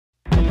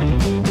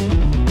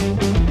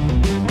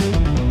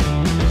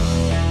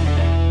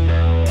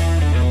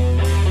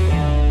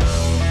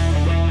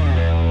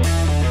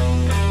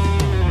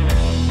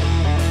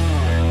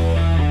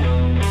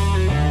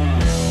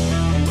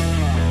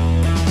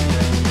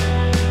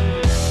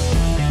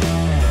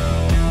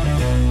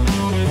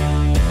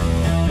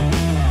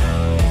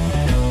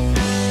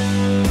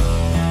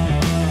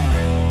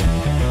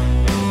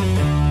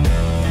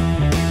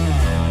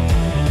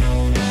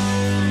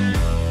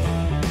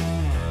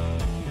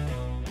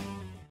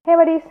Hey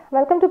buddies,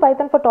 welcome to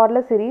Python for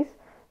Toddler series.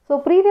 So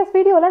previous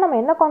video la நம்ம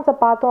என்ன concept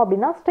பார்த்தோம்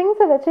அப்படினா strings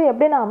வச்சு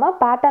எப்படி நாம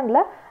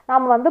patternல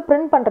நாம வந்து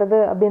print பண்றது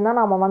அப்படினா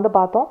நாம வந்து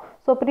பார்த்தோம்.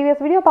 So previous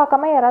video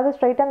பார்க்காம யாராவது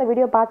ஸ்ட்ரைட்டா அந்த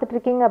வீடியோ பார்த்துட்டு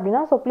இருக்கீங்க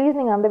அப்படினா so please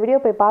நீங்க அந்த வீடியோ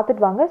போய்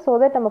பார்த்துட்டு வாங்க so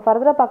that நம்ம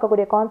ஃபர்தரா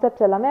பார்க்கக்கூடிய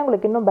கான்செப்ட்ஸ் எல்லாமே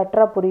உங்களுக்கு இன்னும்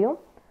பெட்டரா புரியும்.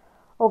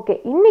 ஓகே,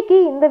 இன்னைக்கு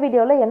இந்த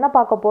வீடியோல என்ன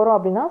பார்க்க போறோம்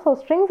அப்படினா so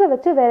strings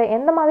வச்சு வேற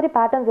எந்த மாதிரி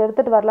patterns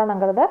எடுத்துட்டு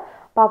வரலாம்ங்கறத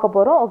பார்க்க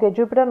போறோம். ஓகே,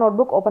 Jupyter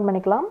notebook ஓபன்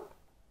பண்ணிக்கலாம்.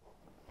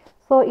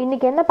 So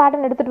இன்னைக்கு என்ன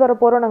பேட்டர்ன் எடுத்துட்டு வர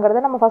போறோம்ங்கறத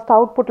நம்ம ஃபர்ஸ்ட்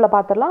அவுட்புட்ல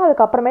பாத்துறலாம்.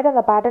 அதுக்கு அப்புறமேட்டு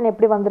அந்த பேட்டர்ன்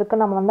எப்படி வந்திருக்கு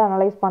நம்ம வந்து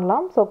அனலைஸ்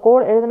பண்ணலாம். சோ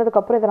கோட் எழுதுனதுக்கு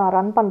அப்புறம் இத நான்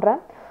ரன்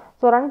பண்றேன்.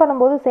 சோ ரன்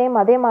பண்ணும்போது சேம்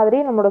அதே மாதிரி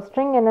நம்மளோட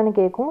ஸ்ட்ரிங் என்னன்னு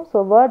கேக்கும்.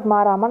 சோ வேர்ட்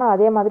மாறாம நான்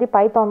அதே மாதிரி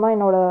பைதான் தான்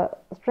என்னோட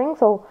ஸ்ட்ரிங்.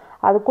 சோ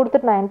அது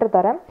கொடுத்துட்டு நான் என்டர்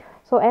தரேன்.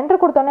 சோ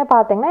என்டர் கொடுத்தோனே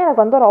பாத்தீங்கன்னா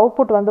எனக்கு வந்து ஒரு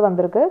அவுட்புட் வந்து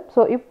வந்திருக்கு.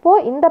 சோ இப்போ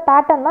இந்த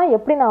பேட்டர்ன் தான்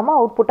எப்படி நாம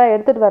அவுட்புட்டா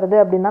எடுத்துட்டு வருது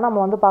அப்படினா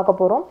நம்ம வந்து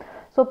பார்க்க போறோம்.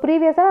 So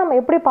previously நம்ம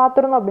எப்படி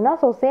பார்த்திருந்தோம் அப்படினா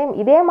so same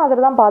இதே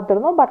மாதிரி தான்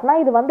பார்த்திருந்தோம். பட்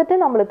நான் இது வந்துட்டு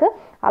நமக்கு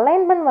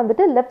அலைன்மென்ட்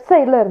வந்துட்டு லெஃப்ட்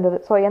சைடுல இருந்தது.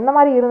 சோ எந்த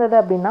மாதிரி இருந்தது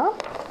அப்படினா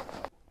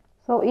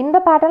so இந்த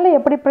பேட்டர்ன்ல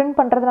எப்படி print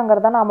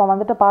பண்றதுங்கறத நாம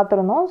வந்துட்டு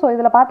பார்த்திருந்தோம். சோ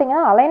இதுல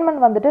பாத்தீங்கன்னா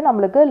அலைன்மென்ட் வந்துட்டு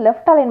நமக்கு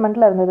லெஃப்ட்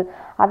அலைன்மென்ட்ல இருந்தது.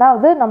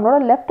 அதாவது நம்மளோட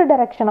லெஃப்ட்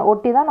டைரக்ஷனை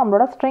ஒட்டி தான்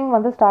நம்மளோட ஸ்ட்ரிங்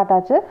வந்து ஸ்டார்ட்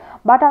ஆச்சு.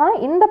 பட் ஆனா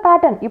இந்த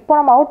பேட்டர்ன் இப்போ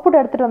நம்ம அவுட்புட்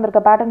எடுத்துட்டு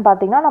வந்திருக்க பேட்டர்ன்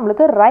பாத்தீங்கன்னா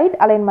நமக்கு ரைட்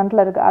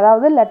அலைன்மென்ட்ல இருக்கு.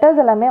 அதாவது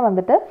லெட்டர்ஸ் எல்லாமே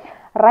வந்துட்டு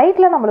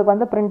ரைட்ல நமக்கு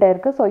வந்து பிரிண்ட்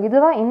ஆயிருக்கு. சோ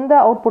இதுதான் இந்த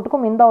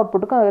அவுட்புட்டுக்கும் இந்த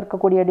அவுட்புட்டுக்கும்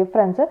இருக்கக்கூடிய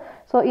டிஃபரன்ஸ்.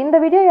 சோ இந்த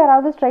வீடியோ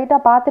யாராவது ஸ்ட்ரைட்டா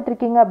பார்த்துட்டு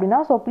இருக்கீங்க அப்படினா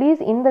சோ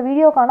ப்ளீஸ் இந்த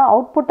வீடியோக்கான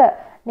அவுட்புட்டை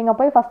நீங்க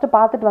போய் ஃபர்ஸ்ட்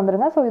பார்த்துட்டு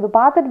வந்துருங்க. சோ இது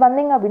பார்த்துட்டு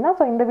வந்தீங்க அப்படினா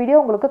சோ இந்த வீடியோ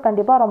உங்களுக்கு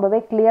கண்டிப்பா ரொம்பவே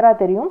கிளியரா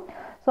தெரியும்.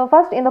 சோ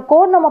ஃபர்ஸ்ட் இந்த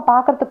கோட் நம்ம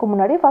பார்க்கிறதுக்கு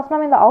முன்னாடி ஃபர்ஸ்ட்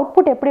நம்ம இந்த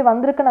அவுட்புட் எப்படி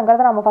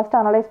வந்திருக்குங்கறத நம்ம ஃபர்ஸ்ட்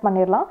அனலைஸ்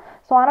பண்ணிரலாம்.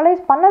 சோ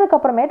அனலைஸ் பண்ணதுக்கு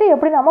அப்புறமேட்டு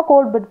எப்படி நாம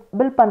கோட்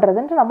பில்ட்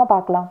பண்றதுன்னு நம்ம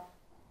பார்க்கலாம்.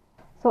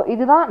 சோ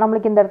இதுதான்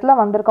நமக்கு இந்த இடத்துல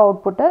வந்திருக்க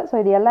அவுட்புட். சோ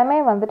இது எல்லாமே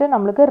வந்துட்டு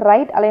நமக்கு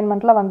ரைட்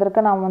அலைன்மென்ட்ல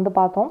வந்திருக்கு நாம வந்து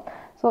பார்த்தோம்.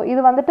 சோ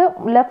இது வந்துட்டு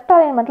லெஃப்ட்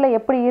அலைன்மென்ட்ல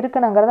எப்படி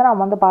இருக்குங்கறத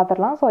நாம வந்து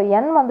பாத்துறலாம். சோ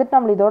n வந்துட்டு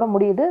நம்ம இதோட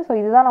முடியுது. சோ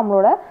இதுதான்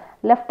நம்மளோட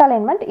லெஃப்ட்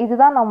அலைன்மென்ட்,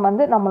 இதுதான்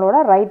நம்மளோட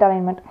ரைட்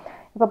அலைன்மென்ட்.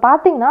 இப்போ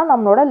பாத்தீங்கன்னா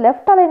நம்மளோட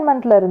லெஃப்ட்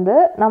அலைன்மென்ட்ல இருந்து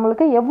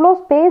நமக்கு எவ்வளவு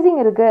ஸ்பேசிங்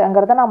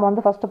இருக்குங்கறத நாம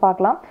வந்து ஃபர்ஸ்ட்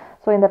பார்க்கலாம்.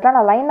 சோ இந்த இடத்துல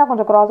நான் லைனா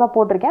கொஞ்சம் கிராஸா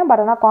போட்டுருக்கேன்.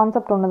 பட் ஆனா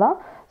கான்செப்ட் ஒண்ணுதான்.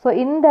 சோ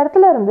இந்த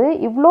இடத்துல இருந்து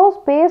இவ்ளோ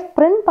ஸ்பேஸ்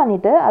பிரிண்ட்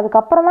பண்ணிட்டு அதுக்கு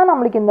அப்புறம் தான்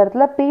நமக்கு இந்த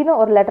இடத்துல p னு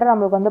ஒரு லெட்டர்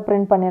நமக்கு வந்து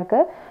பிரிண்ட்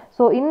பண்ணிருக்கு.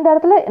 சோ இந்த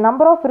இடத்துல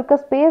நம்பர் ஆஃப் இருக்க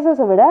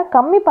ஸ்பேसेस விட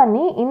கம்மி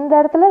பண்ணி இந்த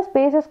இடத்துல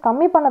ஸ்பேसेस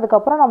கம்மி பண்ணதுக்கு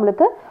அப்புறம்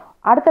நமக்கு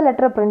அடுத்த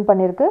லெட்டர் பிரிண்ட்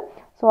பண்ணிருக்கு.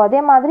 சோ அதே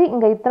மாதிரி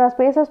இங்க இத்தனை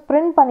ஸ்பேसेस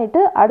பிரிண்ட் பண்ணிட்டு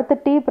அடுத்து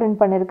t பிரிண்ட்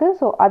பண்ணிருக்கு.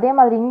 சோ அதே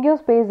மாதிரி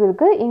இங்கேயும் ஸ்பேஸ்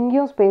இருக்கு,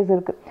 இங்கேயும் ஸ்பேஸ்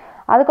இருக்கு.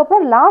 அதுக்கு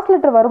அப்புறம் லாஸ்ட்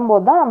லெட்டர்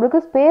வரும்போது தான் நமக்கு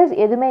ஸ்பேஸ்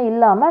எதுமே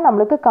இல்லாம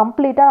நமக்கு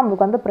கம்ப்ளீட்டா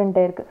நமக்கு வந்து பிரிண்ட்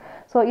ஆயிருக்கு.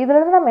 சோ இதுல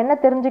இருந்து நம்ம என்ன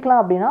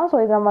தெரிஞ்சுக்கலாம் அப்படினா சோ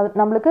இது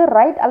நமக்கு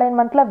ரைட்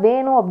அலைன்மென்ட்ல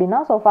வேணும் அப்படினா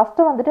சோ ஃபர்ஸ்ட்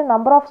வந்துட்டு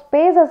நம்பர் ஆஃப்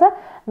ஸ்பேसेस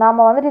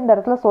நாம வந்துட்டு இந்த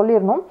இடத்துல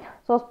சொல்லிரணும்.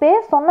 சோ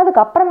ஸ்பேஸ்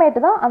சொன்னதுக்கு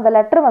அப்புறமேட்டு தான் அந்த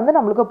லெட்டர் வந்து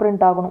நமக்கு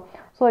பிரிண்ட் ஆகணும்.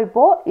 சோ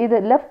இப்போ இது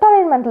லெஃப்ட்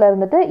அலைன்மென்ட்ல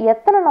இருந்துட்டு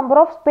எத்தனை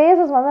நம்பர் ஆஃப்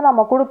ஸ்பேसेस வந்து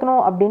நாம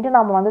கொடுக்கணும் அப்படினு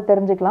நாம வந்து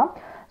தெரிஞ்சுக்கலாம்.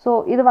 சோ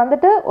இது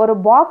வந்துட்டு ஒரு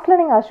பாக்ஸ்ல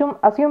நீங்க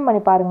அஸ்யூம்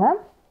பண்ணி பாருங்க.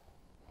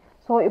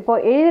 சோ இப்போ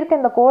எழுதியிருக்க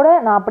இந்த கோடை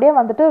நான் அப்படியே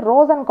வந்துட்டு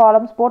ரோஸ் அண்ட்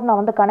காலம்ஸ் போட்டு நான்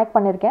வந்து கனெக்ட்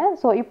பண்ணியிருக்கேன்.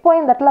 ஸோ இப்போ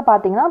இந்த இடத்துல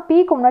பார்த்தீங்கன்னா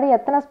பீக்கு முன்னாடி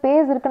எத்தனை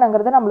ஸ்பேஸ்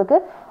இருக்குங்கிறது நம்மளுக்கு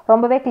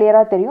ரொம்பவே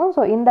கிளியராக தெரியும்.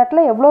 ஸோ இந்த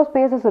இடத்துல எவ்வளோ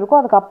ஸ்பேசஸ் இருக்கோ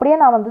அதுக்கு அப்படியே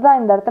நான் வந்து தான்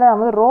இந்த இடத்துல நான்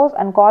வந்து ரோஸ்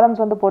அண்ட்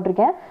காலம்ஸ் வந்து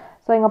போட்டிருக்கேன்.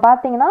 ஸோ இங்கே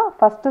பார்த்தீங்கன்னா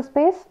first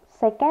space,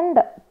 second,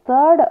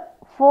 third,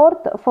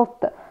 fourth,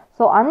 fifth.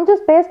 So 5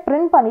 space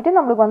print பண்ணிட்டு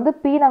நம்மளுக்கு வந்து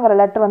பீங்கிற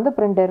லெட்டர் வந்து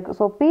பிரிண்ட் ஆயிருக்கு.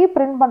 ஸோ பி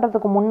பிரிண்ட்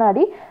பண்ணுறதுக்கு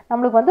முன்னாடி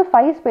நம்மளுக்கு வந்து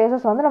 5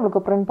 ஸ்பேசஸ் வந்து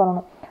நம்மளுக்கு பிரிண்ட்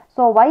பண்ணணும்.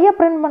 ஸோ ஒய்யை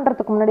பிரிண்ட்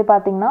பண்ணுறதுக்கு முன்னாடி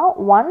பார்த்தீங்கன்னா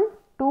 1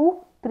 2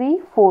 3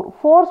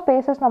 4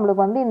 ஸ்பேசஸ்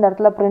நம்மளுக்கு வந்து இந்த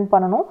இடத்துல பிரிண்ட்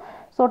பண்ணணும்.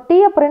 ஸோ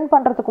டீயை பிரிண்ட்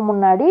பண்ணுறதுக்கு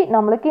முன்னாடி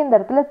நம்மளுக்கு இந்த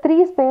இடத்துல 3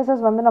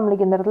 ஸ்பேசஸ் வந்து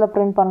நம்மளுக்கு இந்த இடத்துல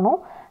பிரிண்ட் பண்ணணும்.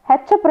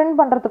 ஹெச்சை பிரிண்ட்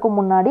பண்ணுறதுக்கு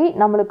முன்னாடி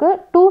நம்மளுக்கு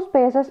 2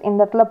 ஸ்பேசஸ் இந்த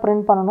இடத்துல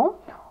பிரிண்ட் பண்ணணும்.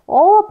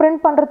 ஓவர்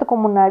பிரிண்ட் பண்ணுறதுக்கு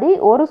முன்னாடி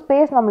ஒரு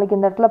ஸ்பேஸ் நம்மளுக்கு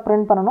இந்த இடத்துல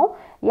பிரிண்ட் பண்ணணும்.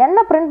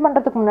 என்ன பிரிண்ட்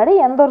பண்ணுறதுக்கு முன்னாடி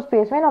எந்த ஒரு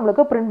ஸ்பேஸுமே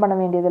நம்மளுக்கு பிரிண்ட் பண்ண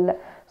வேண்டியதில்லை.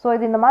 ஸோ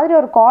இது இந்த மாதிரி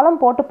ஒரு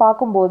காலம் போட்டு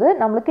பார்க்கும்போது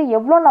நம்மளுக்கு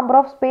எவ்வளோ நம்பர்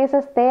ஆஃப்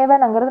ஸ்பேசஸ்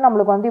தேவைங்கிறது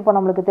நம்மளுக்கு வந்து இப்போ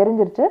நம்மளுக்கு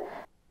தெரிஞ்சிருச்சு.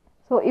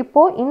 ஸோ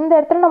இப்போ இந்த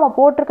இடத்துல நம்ம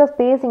போட்டிருக்க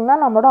ஸ்பேசிங்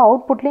தான் நம்மளோட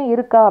அவுட்புட்லேயும்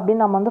இருக்கா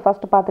அப்படின்னு நம்ம வந்து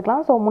ஃபர்ஸ்ட்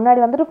பார்த்துக்கலாம். ஸோ முன்னாடி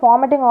வந்துட்டு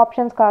ஃபார்மேட்டிங்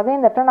ஆப்ஷன்ஸ்க்காக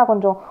இந்த இடத்துல நான்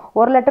கொஞ்சம்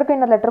ஒரு லெட்டருக்கும்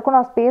இன்னொரு லெட்டருக்கும்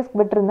நான் ஸ்பேஸ்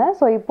விட்டுருந்தேன்.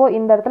 ஸோ இப்போ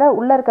இந்த இடத்துல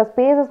உள்ள இருக்க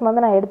ஸ்பேசஸ்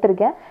வந்து நான்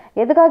எடுத்திருக்கேன்.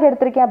 எதுக்காக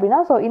எடுத்திருக்கேன்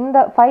அப்படின்னா ஸோ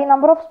இந்த 5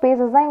 நம்பர் ஆஃப்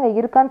ஸ்பேசஸ் தான் இங்கே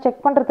இருக்கான்னு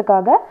செக்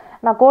பண்ணுறதுக்காக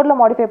நான் கோடில்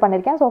மாடிஃபை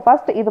பண்ணியிருக்கேன். ஸோ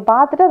ஃபர்ஸ்ட் இது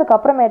பார்த்துட்டு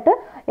அதுக்கப்புறமேட்டு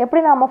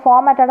எப்படி நம்ம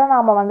ஃபார்மேட்டடாக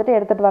நாம் வந்துட்டு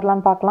எடுத்துகிட்டு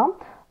வரலான்னு பார்க்கலாம்.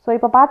 ஸோ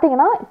இப்போ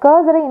பார்த்தீங்கன்னா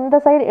கர்சரை இந்த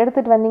சைடு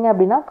எடுத்துகிட்டு வந்தீங்க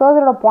அப்படின்னா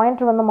கர்சரோட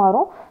பாயிண்டர் வந்து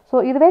மாறும்.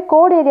 ஸோ இதுவே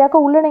கோட் ஏரியாவுக்கு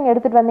உள்ளே நீங்கள்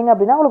எடுத்துகிட்டு வந்தீங்க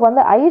அப்படின்னா உங்களுக்கு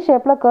வந்து ஐ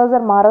ஷேப்பில்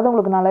கர்சர் மாறது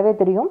உங்களுக்கு நல்லாவே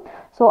தெரியும்.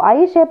 ஸோ ஐ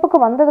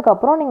ஷேப்புக்கு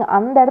வந்ததுக்கப்புறம் நீங்கள்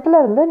அந்த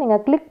இடத்துல இருந்து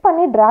நீங்கள் கிளிக்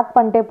பண்ணி ட்ராக்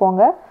பண்ணிட்டே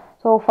போங்க.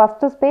 So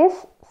first space,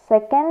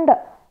 second,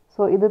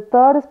 so இது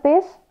தேர்டு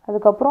ஸ்பேஸ்,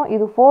 அதுக்கப்புறம்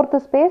இது ஃபோர்த்து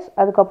ஸ்பேஸ்,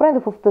 அதுக்கப்புறம்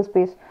இது ஃபிஃப்த்து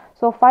ஸ்பேஸ்.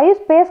 ஸோ 5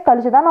 ஸ்பேஸ்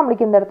கழிச்சு தான்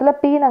நம்மளுக்கு இந்த இடத்துல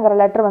பீங்கிற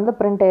லெட்டர் வந்து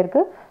பிரிண்ட்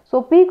ஆயிருக்கு. ஸோ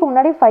பீக்கு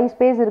முன்னாடி 5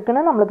 ஸ்பேஸ்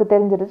இருக்குன்னு நம்மளுக்கு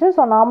தெரிஞ்சிருச்சு.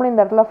 ஸோ நாமளும்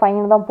இந்த இடத்துல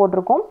 5 தான்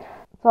போட்டிருக்கோம்.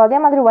 ஸோ அதே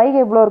மாதிரி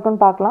ஒய்க்கு எவ்வளோ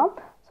இருக்குன்னு பார்க்கலாம்.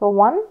 ஸோ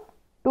 1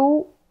 2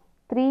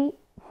 3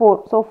 4.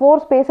 ஸோ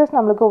 4 ஸ்பேசஸ்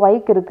நம்மளுக்கு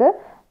ஒய்க்கு இருக்குது.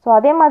 ஸோ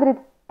அதே மாதிரி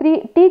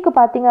Tக்கு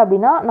பார்த்தீங்க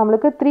அப்படின்னா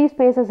நம்மளுக்கு 3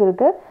 ஸ்பேசஸ்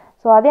இருக்குது.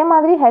 ஸோ அதே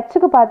மாதிரி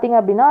ஹெச்சுக்கு பார்த்தீங்க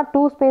அப்படின்னா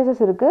 2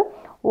 ஸ்பேசஸ் இருக்குது.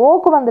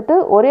 ஓக்கு வந்துட்டு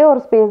ஒரே ஒரு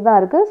ஸ்பேஸ் தான்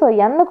இருக்குது. ஸோ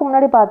எண்ணுக்கு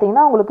முன்னாடி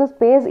பார்த்தீங்கன்னா உங்களுக்கு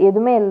ஸ்பேஸ்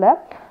எதுவுமே இல்லை.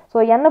 ஸோ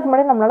எண்ணுக்கு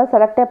முன்னாடி நம்மளால்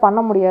செலக்டே பண்ண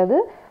முடியாது.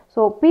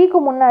 ஸோ பிக்கு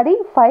முன்னாடி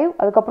 5,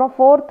 அதுக்கப்புறம்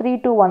 4, 3,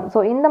 2, 1. ஸோ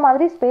இந்த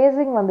மாதிரி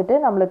ஸ்பேஸிங் வந்துட்டு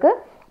நம்மளுக்கு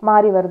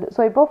மாறி வருது.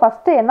 ஸோ இப்போ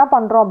ஃபஸ்ட்டு என்ன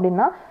பண்ணுறோம்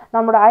அப்படின்னா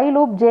நம்மளோட ஐ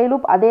லூப் ஜே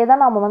லூப் அதே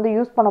தான் நம்ம வந்து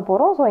யூஸ் பண்ண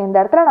போகிறோம். ஸோ இந்த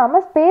இடத்துல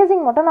நம்ம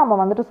ஸ்பேஸிங் மட்டும் நம்ம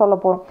வந்துட்டு சொல்ல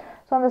போகிறோம்.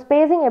 ஸோ அந்த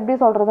ஸ்பேஸிங் எப்படி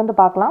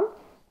சொல்கிறதுன்ட்டு பார்க்கலாம்.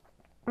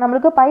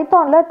 நம்மளுக்கு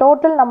பைத்தானில்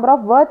டோட்டல் நம்பர்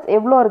ஆஃப் வேர்ட்ஸ்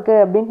எவ்வளோ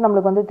இருக்குது அப்படின்ட்டு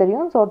நம்மளுக்கு வந்து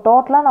தெரியும். ஸோ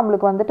டோட்டலாக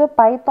நம்மளுக்கு வந்துட்டு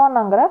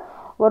பைத்தான்ங்கிற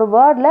ஒரு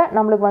வேர்டில்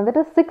நம்மளுக்கு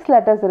வந்துட்டு 6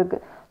 லெட்டர்ஸ்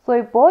இருக்குது. ஸோ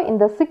இப்போது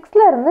இந்த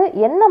 6ல் இருந்து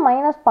என்ன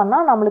மைனஸ்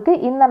பண்ணால் நம்மளுக்கு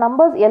இந்த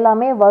நம்பர்ஸ்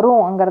எல்லாமே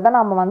வரும்ங்கிறத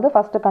நம்ம வந்து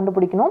ஃபஸ்ட்டு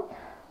கண்டுபிடிக்கணும்.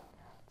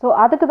 ஸோ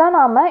அதுக்கு தான்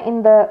நாம்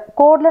இந்த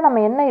கோடில்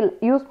நம்ம என்ன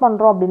யூஸ்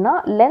பண்ணுறோம் அப்படின்னா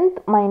லென்த்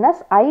மைனஸ்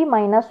ஐ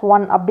மைனஸ்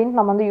 1 அப்படின்ட்டு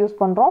நம்ம வந்து யூஸ்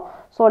பண்ணுறோம்.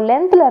 ஸோ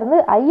லென்த்லேருந்து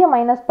ஐயை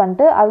மைனஸ்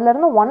பண்ணிட்டு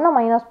அதுலேருந்து 1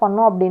 மைனஸ்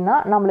பண்ணோம் அப்படின்னா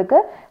நம்மளுக்கு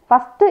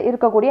ஃபஸ்ட்டு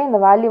இருக்கக்கூடிய இந்த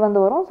வேல்யூ வந்து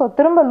வரும். ஸோ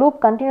திரும்ப லூப்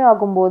கண்டினியூ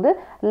ஆகும்போது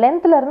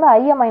லென்த்லேருந்து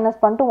ஐயை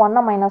மைனஸ் பண்ணிட்டு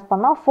 1 மைனஸ்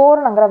பண்ணால்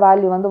 4ங்கிற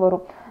வேல்யூ வந்து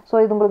வரும். ஸோ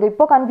இது உங்களுக்கு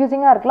இப்போ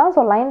கன்ஃபியூசிங்காக இருக்கலாம்.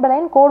 So line by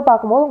line code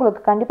பார்க்கும்போது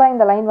உங்களுக்கு கண்டிப்பாக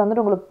இந்த லைன்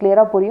வந்துட்டு உங்களுக்கு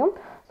கிளியராக புரியும்.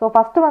 ஸோ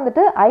ஃபஸ்ட்டு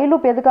வந்துட்டு ஐ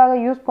லூப் எதுக்காக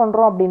யூஸ்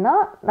பண்ணுறோம் அப்படின்னா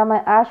நம்ம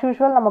ஆஸ்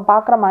யூஷுவல் நம்ம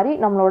பார்க்குற மாதிரி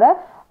நம்மளோட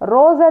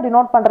ரோஸை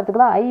டினோட்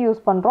பண்ணுறதுக்கு தான் ஐ யூஸ்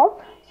பண்ணுறோம்.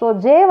 ஸோ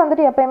ஜே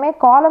வந்துட்டு எப்பயுமே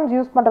காலம்ஸ்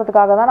யூஸ்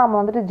பண்ணுறதுக்காக தான் நம்ம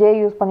வந்துட்டு ஜே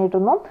யூஸ் பண்ணிட்டு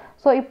இருந்தோம்.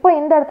 ஸோ இப்போ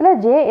இந்த இடத்துல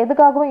ஜே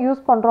எதுக்காகவும்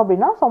யூஸ் பண்ணுறோம்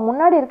அப்படின்னா ஸோ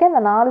முன்னாடி இருக்க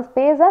இந்த 4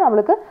 ஸ்பேஸை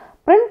நம்மளுக்கு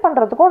பிரிண்ட்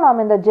பண்ணுறதுக்கும்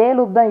நம்ம இந்த ஜே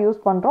லூப் தான் யூஸ்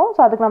பண்ணுறோம்.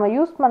 ஸோ அதுக்கு நம்ம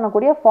யூஸ்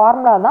பண்ணக்கூடிய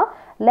ஃபார்முலா தான்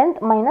லென்த்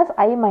மைனஸ்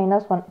ஐ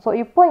மைனஸ் 1. ஸோ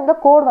இப்போ இந்த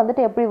கோட்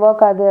வந்துட்டு எப்படி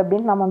ஒர்க் ஆகுது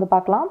அப்படின்னு நம்ம வந்து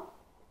பார்க்கலாம்.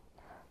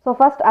 ஸோ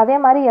ஃபஸ்ட் அதே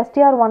மாதிரி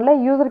str1ல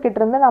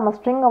யூசர்கிட்டேருந்து நம்ம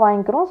ஸ்ட்ரிங்கை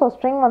வாங்கிக்கிறோம். ஸோ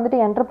ஸ்ட்ரிங் வந்துட்டு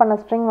என்ட்ரு பண்ண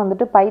ஸ்ட்ரிங்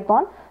வந்துட்டு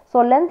பைத்தான்.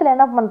 ஸோ லென்த்தில்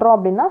என்ன பண்ணுறோம்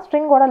அப்படின்னா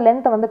ஸ்ட்ரிங்கோட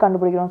லென்த்தை வந்து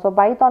கண்டுபிடிக்கிறோம். ஸோ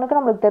பைத்தானுக்கு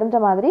நம்மளுக்கு தெரிஞ்ச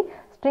மாதிரி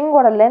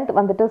ஸ்ட்ரிங்கோட லென்த்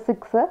வந்துட்டு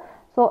 6.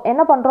 ஸோ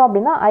என்ன பண்ணுறோம்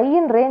அப்படின்னா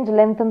ஐயின் ரேஞ்ச்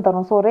லென்த்துன்னு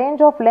தரும். ஸோ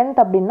ரேஞ்ச் ஆஃப்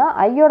லென்த் அப்படின்னா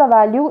ஐயோட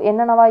வேல்யூ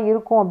என்னென்னவா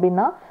இருக்கும்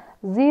அப்படின்னா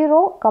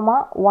 0,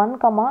 1,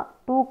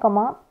 2,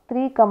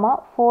 3,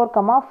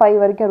 4, 5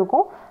 வரைக்கும்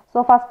இருக்கும். ஸோ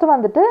ஃபஸ்ட்டு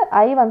வந்துட்டு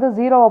ஐ வந்து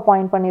 0வை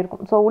பாயிண்ட்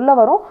பண்ணியிருக்கும். ஸோ உள்ளே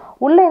வரும்.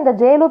 உள்ளே இந்த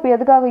ஜே லூப்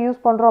எதுக்காக யூஸ்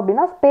பண்ணுறோம்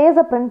அப்படின்னா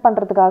ஸ்பேஸை பிரிண்ட்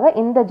பண்ணுறதுக்காக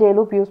இந்த ஜே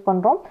லூப் யூஸ்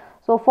பண்ணுறோம்.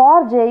 So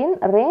for J in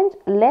range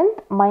length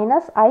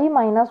minus I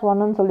minus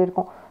 1ன்னு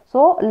சொல்லியிருக்கோம்.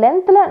 ஸோ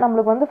லென்த்தில்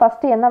நம்மளுக்கு வந்து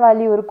ஃபஸ்ட்டு என்ன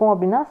வேல்யூ இருக்கும்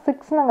அப்படின்னா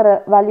 6ங்கிற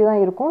வேல்யூ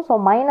தான் இருக்கும். ஸோ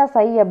மைனஸ்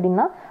ஐ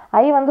அப்படின்னா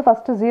ஐ வந்து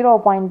ஃபஸ்ட்டு 0வை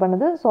பாயிண்ட்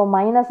பண்ணுது. ஸோ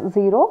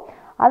 -0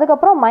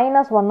 அதுக்கப்புறம்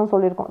 -1ன்னு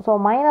சொல்லியிருக்கோம். ஸோ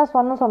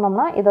 -1ன்னு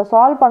சொன்னோம்னா இதை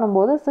சால்வ்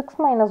பண்ணும்போது 6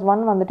 -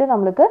 1 வந்துட்டு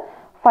நம்மளுக்கு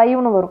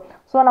 5ன்னு வரும்.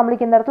 ஸோ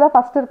நம்மளுக்கு இந்த இடத்துல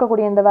ஃபஸ்ட்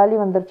இருக்கக்கூடிய இந்த வேல்யூ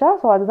வந்துருச்சா.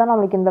 ஸோ அதுதான்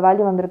நம்மளுக்கு இந்த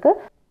வேல்யூ வந்திருக்கு.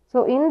 ஸோ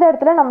இந்த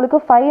இடத்துல நம்மளுக்கு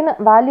 5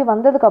 வேல்யூ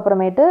வந்ததுக்கு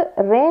அப்புறமேட்டு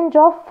ரேஞ்ச்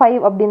ஆஃப் 5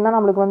 அப்படின்னு தான்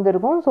நம்மளுக்கு வந்து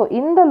இருக்கும். ஸோ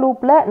இந்த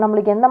லூப்பில்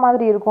நம்மளுக்கு எந்த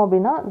மாதிரி இருக்கும்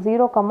அப்படின்னா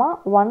 0,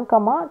 1,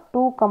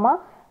 2,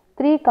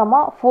 3,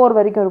 4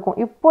 வரைக்கும் இருக்கும்.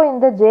 இப்போ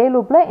இந்த ஜே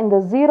லூப்பில் இந்த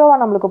 0வை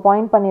நம்மளுக்கு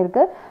பாயிண்ட்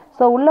பண்ணியிருக்கு.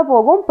 ஸோ உள்ளே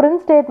போகும்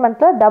பிரிண்ட்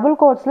ஸ்டேட்மெண்ட்டில் டபுள்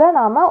கோட்ஸில்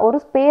நாம் ஒரு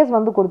ஸ்பேஸ்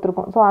வந்து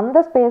கொடுத்துருக்கோம். ஸோ அந்த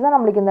ஸ்பேஸை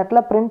நம்மளுக்கு இந்த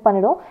இடத்துல பிரிண்ட்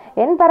பண்ணிடும்.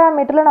 என்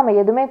பேராமீட்டரில் நம்ம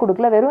எதுவுமே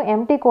கொடுக்கல, வெறும்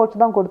எம்டி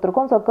கோட்ஸ் தான்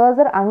கொடுத்துருக்கோம். ஸோ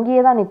கர்சர்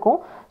அங்கேயே தான் நிற்கும்.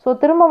 ஸோ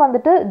திரும்ப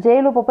வந்துட்டு ஜே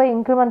லூப்பை போய்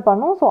இன்க்ரிமெண்ட்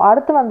பண்ணும். ஸோ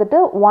அடுத்து வந்துட்டு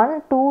 1,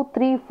 2,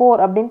 3, 4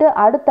 அப்படின்ட்டு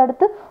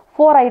அடுத்தடுத்து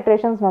 4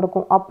 ஐட்ரேஷன்ஸ்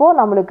நடக்கும். அப்போது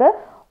நம்மளுக்கு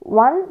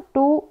 1,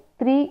 2,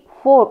 3,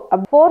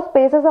 4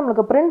 ஸ்பேசஸ்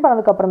நம்மளுக்கு பிரிண்ட்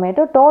பண்ணதுக்கு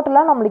அப்புறமேட்டு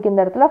டோட்டலாக நம்மளுக்கு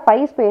இந்த இடத்துல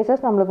 5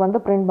 ஸ்பேசஸ் நம்மளுக்கு வந்து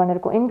பிரிண்ட்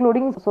பண்ணியிருக்கும்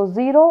இன்க்ளூடிங். ஸோ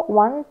 0,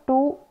 1, 2,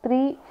 3,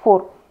 4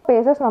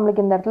 ஸ்பேசஸ்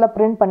நம்மளுக்கு இந்த இடத்துல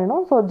பிரிண்ட்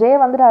பண்ணிடும். ஸோ ஜே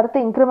வந்துட்டு அடுத்து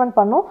இன்க்ரிமெண்ட்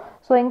பண்ணும்.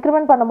 ஸோ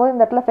இன்க்ரிமெண்ட் பண்ணும்போது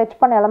இந்த இடத்துல ஃபெச்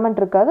பண்ண எலமெண்ட்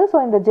இருக்காது. ஸோ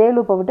இந்த ஜே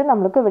லூப்பை விட்டு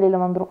நம்மளுக்கு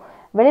வெளியில் வந்துடும்.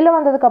 வெளியில்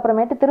வந்ததுக்கு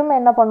அப்புறமேட்டு திரும்ப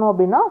என்ன பண்ணும்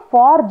அப்படின்னா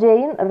for J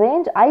in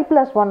range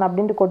i+1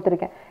 அப்படின்ட்டு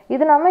கொடுத்துருக்கேன்.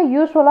 இது நம்ம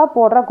யூஸ்வலாக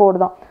போடுற கோடு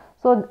தான்.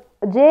 ஸோ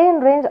ஜே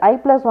இன் ரேஞ்ச்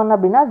i+1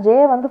 அப்படின்னா ஜே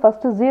வந்து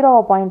ஃபஸ்ட்டு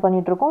 0வை பாயிண்ட்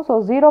பண்ணிட்டு இருக்கும். ஸோ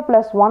 0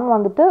 + 1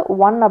 வந்துட்டு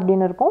 1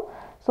 அப்படின்னு இருக்கும்.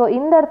 ஸோ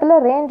இந்த இடத்துல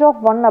ரேஞ்ச்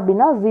ஆஃப் 1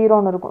 அப்படின்னா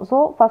 0ன்னு இருக்கும். ஸோ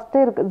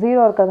ஃபஸ்ட்டு 0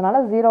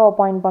 இருக்கிறதுனால 0வை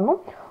பாயிண்ட் பண்ணும்.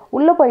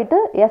 உள்ளே போயிட்டு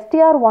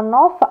str1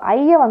 ஆஃப்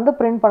ஐயை வந்து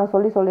பிரிண்ட் பண்ண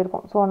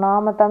சொல்லியிருக்கோம். ஸோ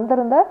நாம்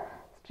தந்திருந்த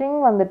ஸ்ட்ரிங்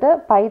வந்துட்டு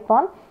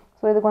பைத்தான்.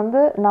 ஸோ இதுக்கு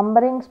வந்து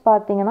நம்பரிங்ஸ்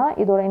பார்த்தீங்கன்னா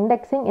இதோட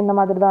இண்டெக்ஸிங் இந்த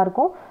மாதிரி தான்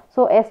இருக்கும்.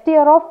 ஸோ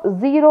str ஆஃப்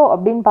 0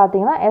 அப்படின்னு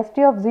பார்த்தீங்கன்னா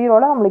str ஆஃப்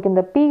 0ல நம்மளுக்கு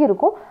இந்த p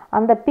இருக்கும்.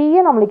 அந்த pயை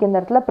நம்மளுக்கு இந்த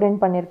இடத்துல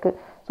பிரிண்ட் பண்ணியிருக்கு.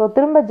 ஸோ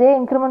திரும்ப ஜே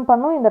இன்க்ரிமெண்ட்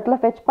பண்ணும். இந்த இடத்துல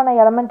ஃபெச் பண்ண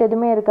எலமெண்ட்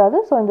எதுவுமே இருக்காது.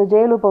 ஸோ இந்த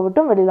ஜே லூப்பை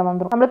விட்டும் வெளியில்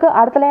வந்துடும். நம்மளுக்கு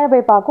அடுத்த லைனை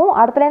போய் பார்க்கும்.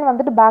 அடுத்த லைன்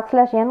வந்துட்டு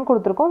 \n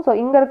கொடுத்துருக்கோம். ஸோ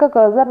இங்கே இருக்க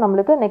கர்சர்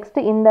நம்மளுக்கு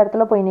நெக்ஸ்ட் இந்த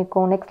இடத்துல போய்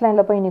நிற்கும், நெக்ஸ்ட்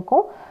லைனில் போய்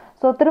நிற்கும்.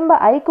 ஸோ திரும்ப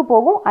ஐக்கு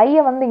போகும்,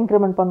 ஐயை வந்து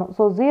இன்க்ரிமெண்ட் பண்ணும்.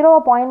 ஸோ 0வை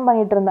பாயிண்ட்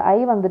பண்ணிட்டு இருந்த ஐ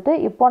வந்துட்டு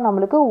இப்போ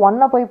நம்மளுக்கு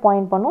 1னை போய்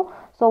பாயிண்ட் பண்ணும்.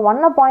 ஸோ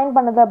 1னை பாயிண்ட்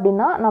பண்ணுது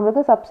அப்படின்னா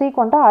நம்மளுக்கு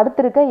சப்சீக்வெண்ட்டாக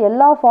அடுத்து இருக்க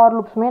எல்லா ஃபார்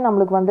லூப்ஸுமே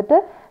நம்மளுக்கு வந்துட்டு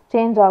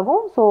சேஞ்ச்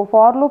ஆகும். ஸோ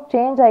ஃபார் லூப்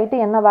சேஞ்ச் ஆகிட்டு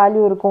என்ன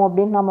வேல்யூ இருக்கும்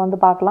அப்படின்னு நம்ம வந்து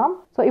பார்க்கலாம்.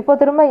 ஸோ இப்போ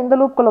திரும்ப இந்த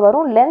லூப்குள்ளே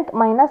வரும். லென்த்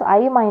மைனஸ்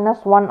ஐ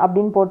மைனஸ் 1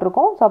 அப்படின்னு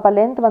போட்டிருக்கோம். ஸோ அப்போ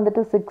லென்த்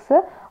வந்துட்டு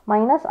 6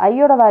 மைனஸ்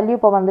ஐயோட வேல்யூ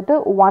இப்போ வந்துட்டு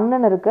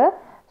 1ன்னு இருக்குது.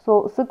 ஸோ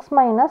 6 -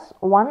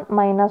 1 -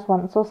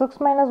 1. ஸோ 6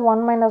 - 1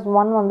 -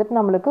 1 வந்துட்டு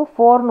நம்மளுக்கு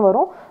 4ன்னு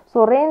வரும்.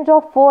 ஸோ ரேஞ்ச்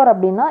ஆஃப் 4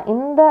 அப்படின்னா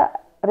இந்த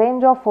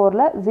ரேஞ்ச் ஆஃப்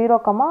 4ல 0,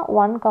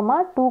 1,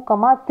 2,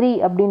 3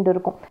 அப்படின்ட்டு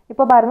இருக்கும்.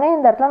 இப்போ பாருங்க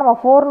இந்த இடத்துல நம்ம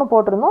 4னு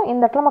போட்டிருந்தோம்,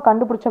 இந்த இடத்துல நம்ம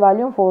கண்டுபிடிச்ச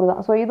வேல்யூ 4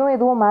 தான். ஸோ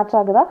இதுவும் மேட்ச்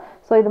ஆகுதா?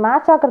 ஸோ இது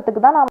மேட்ச்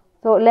ஆகிறதுக்கு தான் நம்ம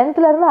ஸோ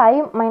லென்த்லேருந்து ஐ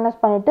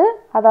மைனஸ் பண்ணிவிட்டு,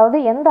 அதாவது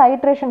எந்த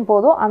ஐட்ரேஷன்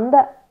போதோ அந்த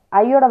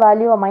ஐயோட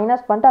வேல்யூவை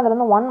மைனஸ் பண்ணிட்டு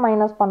அதுலேருந்து 1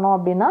 மைனஸ் பண்ணோம்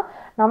அப்படின்னா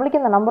நம்மளுக்கு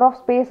இந்த நம்பர் ஆஃப்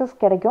ஸ்பேசஸ்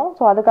கிடைக்கும்.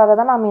 ஸோ அதுக்காக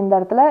தான் நம்ம இந்த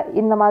இடத்துல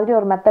இந்த மாதிரி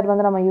ஒரு மெத்தட்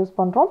வந்து நம்ம யூஸ்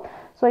பண்ணுறோம்.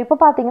 ஸோ இப்போ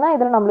பார்த்தீங்கன்னா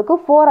இதில் நம்மளுக்கு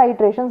 4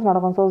 ஐட்ரேஷன்ஸ்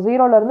நடக்கும். ஸோ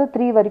 0லேருந்து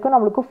 3 வரைக்கும்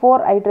நம்மளுக்கு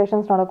 4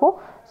 ஐட்ரேஷன்ஸ் நடக்கும்.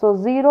 ஸோ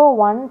 0,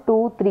 1,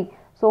 2, 3.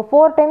 ஸோ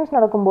 4 டைம்ஸ்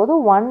நடக்கும்போது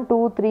 1,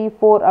 2, 3,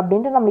 4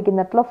 அப்படின்ட்டு நம்மளுக்கு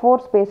இந்த இடத்துல 4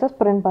 ஸ்பேசஸ்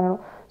பிரிண்ட்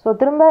பண்ணணும். ஸோ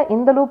திரும்ப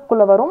இந்த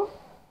லூப்புக்குள்ளே வரும்.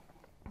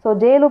 ஸோ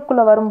ஜே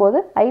லூப்புக்குள்ளே வரும்போது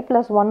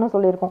i+1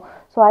 சொல்லியிருக்கோம்.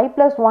 ஸோ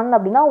i+1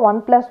 அப்படின்னா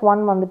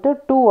 1+1 வந்துட்டு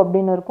 2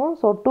 அப்படின்னு இருக்கும்.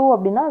 ஸோ 2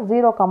 அப்படின்னா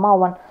 0,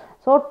 1.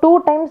 ஸோ 2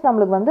 டைம்ஸ்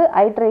நம்மளுக்கு வந்து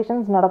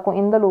ஐட்ரேஷன்ஸ் நடக்கும்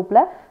இந்த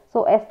லூப்பில்.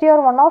 ஸோ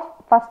str1 ஆஃப்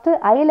ஃபஸ்ட்டு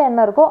ஐயில்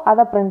என்ன இருக்கோ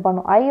அதை பிரிண்ட்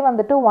பண்ணும். ஐ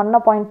வந்துட்டு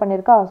 1 பாயிண்ட்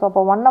பண்ணியிருக்கா. ஸோ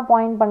அப்போ 1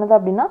 பாயிண்ட் பண்ணுது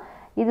அப்படின்னா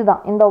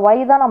இதுதான், இந்த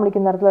ஒய் தான்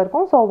நம்மளுக்கு இந்த இடத்துல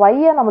இருக்கும். ஸோ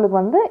ஒய்யை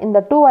நம்மளுக்கு வந்து இந்த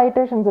 2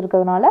 ஐட்ரேஷன்ஸ்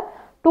இருக்கிறதுனால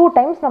 2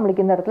 டைம்ஸ்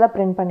நம்மளுக்கு இந்த இடத்துல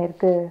பிரிண்ட்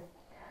பண்ணியிருக்கு.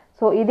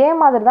 ஸோ இதே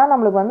மாதிரி தான்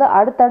நம்மளுக்கு வந்து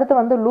அடுத்தடுத்து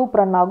வந்து லூப்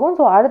ரன் ஆகும்.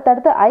 ஸோ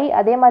அடுத்தடுத்து ஐ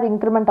அதே மாதிரி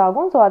இன்க்ரிமெண்ட்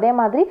ஆகும். ஸோ அதே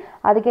மாதிரி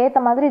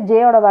அதுக்கேற்ற மாதிரி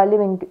ஜேயோட வேல்யூ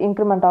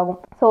இன்க்ரிமெண்ட் ஆகும்.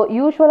 ஸோ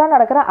யூஸ்வலாக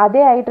நடக்கிற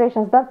அதே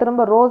ஐட்ரேஷன்ஸ் தான்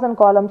திரும்ப ரோஸ் அண்ட்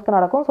காலம்ஸ்க்கு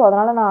நடக்கும். ஸோ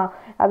அதனால் நான்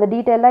அதை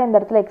டீட்டெயிலாக இந்த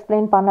இடத்துல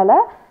எக்ஸ்பிளைன் பண்ணலை.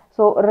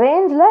 ஸோ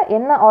ரேஞ்சில்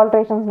என்ன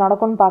ஆல்ட்ரேஷன்ஸ்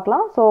நடக்கும்னு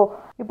பார்க்கலாம். ஸோ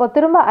இப்போ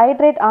திரும்ப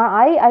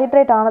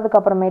ஐட்ரேட்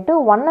ஆனதுக்கப்புறமேட்டு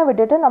 1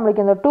 விட்டுட்டு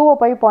நம்மளுக்கு இந்த 2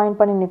 போய் பாயிண்ட்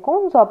பண்ணி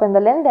நிற்கும். ஸோ அப்போ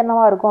இந்த லென்த்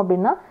என்னவா இருக்கும்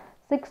அப்படின்னா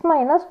 6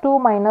 - 2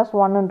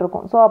 - 1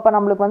 இருக்கும். ஸோ அப்போ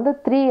நம்மளுக்கு வந்து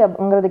 3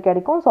 அப்படிங்கிறது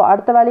கிடைக்கும். ஸோ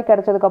அடுத்த வேல்யூ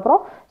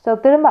கிடைச்சதுக்கப்புறம் ஸோ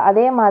திரும்ப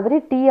அதே மாதிரி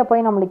டீயை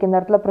போய் நம்மளுக்கு இந்த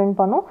இடத்துல பிரிண்ட்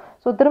பண்ணும்.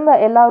 ஸோ திரும்ப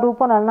எல்லா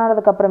ரூப்பும் ரன்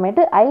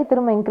ஆனதுக்கப்புறமேட்டு ஐ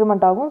திரும்ப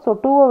இன்க்ரிமெண்ட் ஆகும். ஸோ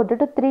 2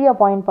 விட்டுட்டு 3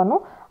 பாயிண்ட்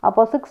பண்ணும்.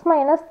 அப்போ 6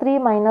 - 3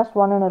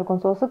 - 1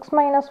 இருக்கும். ஸோ 6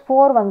 -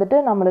 4 வந்துட்டு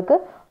நம்மளுக்கு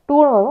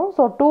 2 வரும்.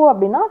 ஸோ 2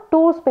 அப்படின்னா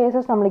 2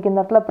 ஸ்பேசஸ் நம்மளுக்கு இந்த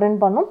இடத்துல பிரிண்ட்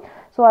பண்ணும்.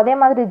 ஸோ அதே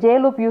மாதிரி ஜே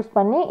லூப் யூஸ்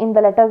பண்ணி இந்த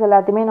லெட்டர்ஸ்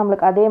எல்லாத்தையுமே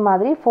நம்மளுக்கு அதே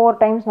மாதிரி 4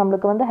 டைம்ஸ்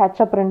நம்மளுக்கு வந்து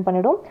ஹெச்சை பிரிண்ட்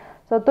பண்ணிடும்.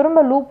 ஸோ திரும்ப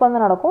லூப் வந்து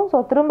நடக்கும். ஸோ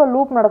திரும்ப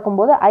லூப்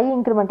நடக்கும்போது ஐ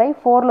இன்க்ரிமெண்ட் ஆகி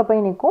 4ல்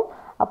போய் நிற்கும்.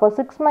 அப்போ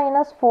 6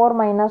 - 4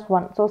 -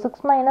 1. ஸோ 6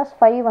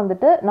 - 5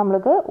 வந்துட்டு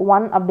நம்மளுக்கு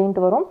 1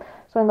 அப்படின்ட்டு வரும்.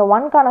 ஸோ இந்த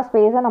 1க்கான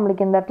ஸ்பேஸை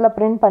நம்மளுக்கு இந்த இடத்துல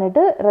பிரிண்ட்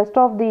பண்ணிவிட்டு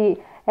ரெஸ்ட் ஆஃப் தி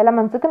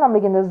எலமெண்ட்ஸுக்கு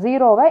நம்மளுக்கு இந்த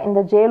 0வை இந்த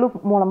ஜே லூப்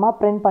மூலமாக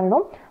பிரிண்ட்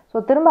பண்ணிடும். ஸோ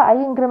திரும்ப ஐ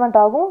இன்க்ரிமெண்ட்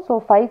ஆகும். ஸோ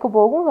 5க்கு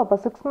போகும். ஸோ அப்போ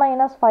 6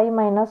 -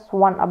 5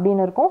 - 1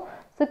 அப்படின்னு இருக்கும்.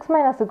 6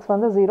 - 6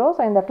 வந்து 0.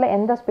 ஸோ இந்த இடத்துல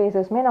எந்த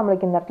ஸ்பேசஸுமே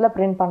நம்மளுக்கு இந்த இடத்துல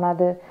பிரிண்ட்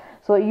பண்ணாது.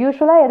 ஸோ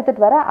யூஸ்வலாக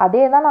எடுத்துகிட்டு வர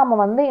அதே தான் நம்ம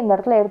வந்து இந்த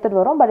இடத்துல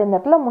எடுத்துகிட்டு வரோம். பட் இந்த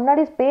இடத்துல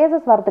முன்னாடி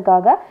ஸ்பேசஸ்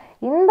வரதுக்காக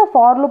இந்த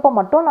ஃபார் லூப்பை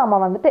மட்டும் நம்ம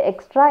வந்துட்டு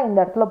எக்ஸ்ட்ரா இந்த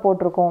இடத்துல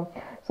போட்டிருக்கோம்.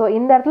 ஸோ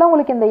இந்த இடத்துல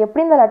உங்களுக்கு இந்த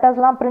எப்படி இந்த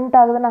லெட்டர்ஸ்லாம் பிரிண்ட்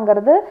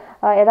ஆகுதுங்கிறது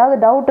ஏதாவது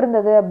டவுட்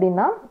இருந்தது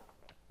அப்படின்னா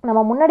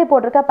நம்ம முன்னாடி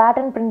போட்டிருக்க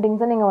பேட்டர்ன்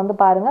பிரிண்டிங்ஸை நீங்கள் வந்து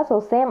பாருங்கள். ஸோ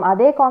சேம்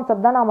அதே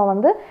கான்செப்ட் தான் நம்ம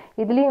வந்து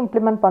இதுலேயும்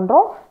இம்ப்ளிமெண்ட்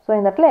பண்ணுறோம். ஸோ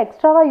இந்த இடத்துல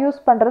எக்ஸ்ட்ராவாக யூஸ்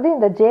பண்ணுறது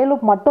இந்த ஜே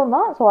லூப் மட்டும்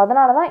தான். ஸோ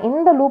அதனால தான்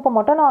இந்த லூப்பை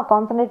மட்டும் நான்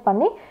கான்சன்ட்ரேட்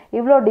பண்ணி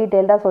இவ்வளோ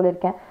டீட்டெயில்டாக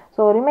சொல்லியிருக்கேன்.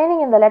 ஸோ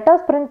ரிமைனிங் இந்த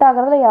லெட்டர்ஸ் பிரிண்ட்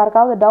ஆகிறதுல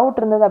யாருக்காவது டவுட்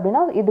இருந்தது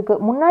அப்படின்னா இதுக்கு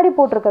முன்னாடி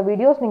போட்டிருக்க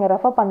வீடியோஸ் நீங்கள்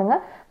ரெஃபர்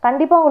பண்ணுங்கள்.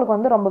 கண்டிப்பாக உங்களுக்கு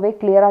வந்து ரொம்பவே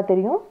கிளியராக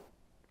தெரியும்.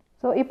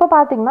 ஸோ இப்போ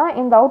பார்த்தீங்கன்னா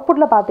இந்த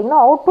அவுட்புட்டில் பார்த்தீங்கன்னா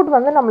அவுட்புட்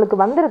வந்து நம்மளுக்கு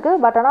வந்திருக்கு.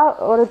 பட் ஆனால்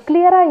ஒரு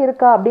கிளியராக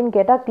இருக்கா அப்படின்னு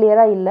கேட்டால்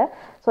கிளியராக இல்லை.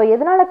 ஸோ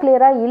எதனால்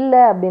கிளியராக இல்லை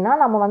அப்படின்னா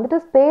நம்ம வந்துட்டு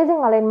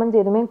ஸ்பேஸிங் அலைன்மெண்ட்ஸ்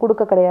எதுவுமே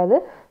கொடுக்க கிடையாது.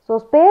 ஸோ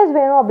ஸ்பேஸ்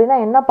வேணும் அப்படின்னா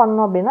என்ன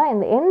பண்ணணும் அப்படின்னா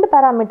இந்த எண்ட்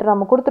பேராமீட்டர்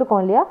நம்ம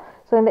கொடுத்துருக்கோம் இல்லையா.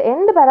 ஸோ இந்த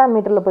எண்ட்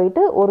பேராமீட்டரில்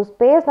போயிட்டு ஒரு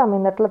ஸ்பேஸ் நம்ம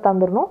இந்த இடத்துல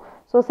தந்துடணும்.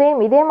 ஸோ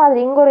சேம் இதே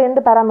மாதிரி இங்கே ஒரு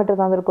எண்ட்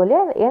பேராமீட்டர் தந்திருக்கோம்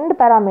இல்லையா. எண்ட்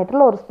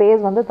பேராமீட்டரில் ஒரு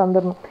ஸ்பேஸ் வந்து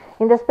தந்துடணும்.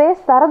 இந்த ஸ்பேஸ்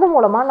தரது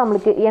மூலமாக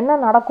நம்மளுக்கு என்ன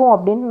நடக்கும்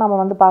அப்படின்னு நம்ம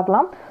வந்து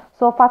பார்க்கலாம்.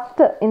 ஸோ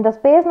ஃபஸ்ட்டு இந்த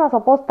ஸ்பேஸ் நான்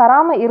சப்போஸ்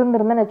தராமல்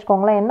இருந்திருந்தேன்னு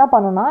வச்சுக்கோங்களேன், என்ன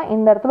பண்ணுன்னா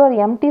இந்த இடத்துல ஒரு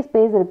எம்டி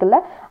ஸ்பேஸ் இருக்குல்ல,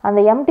 அந்த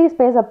எம்டி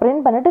ஸ்பேஸை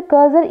பிரிண்ட் பண்ணிவிட்டு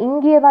கர்சர்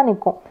இங்கேயே தான்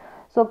நிற்கும்.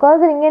 ஸோ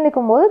கர்சர் இங்கே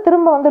நிற்கும்போது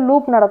திரும்ப வந்து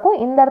லூப் நடக்கும்.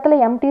 இந்த இடத்துல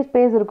எம்டி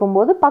ஸ்பேஸ்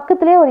இருக்கும்போது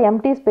பக்கத்துலேயே ஒரு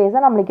எம்டி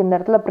ஸ்பேஸை நம்மளுக்கு இந்த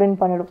இடத்துல பிரிண்ட்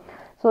பண்ணிடும்.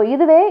 ஸோ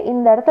இதுவே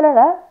இந்த இடத்துல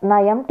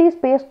நான் எம்டி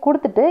ஸ்பேஸ்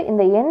கொடுத்துட்டு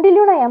இந்த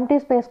எண்டிலையும் நான் எம்டி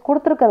ஸ்பேஸ்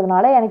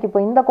கொடுத்துருக்கிறதுனால எனக்கு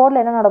இப்போ இந்த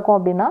கோடில் என்ன நடக்கும்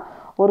அப்படின்னா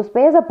ஒரு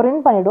ஸ்பேஸை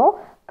பிரிண்ட் பண்ணிவிடும்.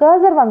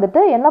 கர்சர் வந்துட்டு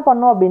என்ன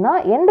பண்ணும் அப்படின்னா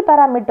எண்ட்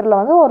பேராமீட்டரில்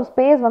வந்து ஒரு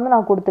ஸ்பேஸ் வந்து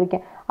நான்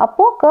கொடுத்துருக்கேன்.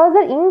 அப்போது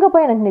கர்சர் இங்கே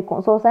போய் எனக்கு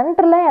நிற்கும். ஸோ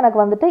சென்டரில் எனக்கு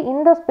வந்துட்டு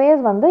இந்த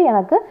ஸ்பேஸ் வந்து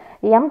எனக்கு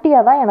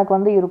எம்டியாக தான் எனக்கு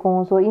வந்து இருக்கும்.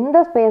 ஸோ இந்த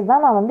ஸ்பேஸ்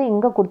தான் நான் வந்து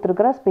இங்கே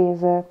கொடுத்துருக்குற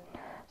ஸ்பேஸு.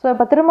 ஸோ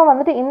இப்போ திரும்ப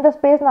வந்துட்டு இந்த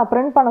ஸ்பேஸ் நான்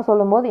பிரிண்ட் பண்ண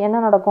சொல்லும்போது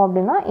என்ன நடக்கும்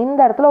அப்படின்னா இந்த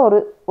இடத்துல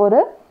ஒரு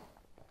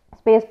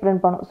ஸ்பேஸ்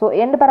பிரிண்ட் பண்ணும். ஸோ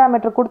எண்ட்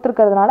பேராமீட்டர்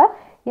கொடுத்துருக்கிறதுனால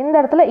இந்த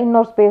இடத்துல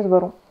இன்னொரு ஸ்பேஸ்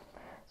வரும்.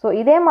 ஸோ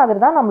இதே மாதிரி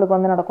தான் நம்மளுக்கு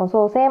வந்து நடக்கும்.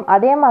 ஸோ சேம்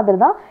அதே மாதிரி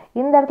தான்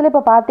இந்த இடத்துல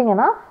இப்போ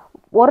பார்த்தீங்கன்னா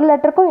ஒரு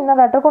லெட்டருக்கும் இன்னொரு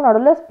லெட்டருக்கும்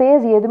நடுவில்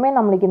ஸ்பேஸ் எதுவுமே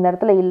நம்மளுக்கு இந்த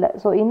இடத்துல இல்லை.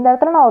 ஸோ இந்த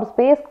இடத்துல நான் ஒரு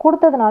ஸ்பேஸ்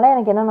கொடுத்ததுனால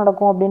எனக்கு என்ன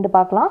நடக்கும் அப்படின்ட்டு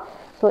பார்க்கலாம்.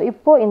 ஸோ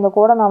இப்போது இந்த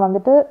கோடை நான்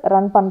வந்துட்டு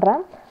ரன்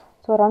பண்ணுறேன்.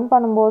 ஸோ ரன்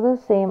பண்ணும்போது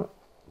சேம்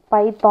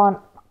பைத்தான்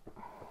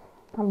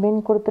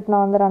அப்படின்னு கொடுத்துட்டு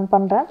நான் வந்து ரன்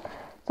பண்ணுறேன்.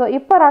 ஸோ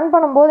இப்போ ரன்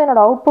பண்ணும்போது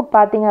என்னோடய அவுட்புட்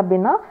பார்த்தீங்க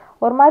அப்படின்னா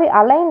ஒரு மாதிரி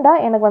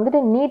அலைண்டாக எனக்கு வந்துட்டு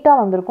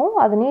நீட்டாக வந்திருக்கும்.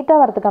 அது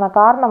நீட்டாக வரதுக்கான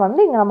காரணம்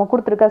வந்து இங்கே நம்ம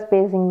கொடுத்துருக்க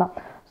ஸ்பேஸிங் தான்.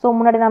 ஸோ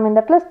முன்னாடி நம்ம இந்த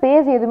இடத்துல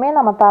ஸ்பேஸ் எதுவுமே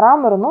நம்ம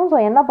தராமல் இருந்தோம். ஸோ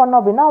என்ன பண்ணோம்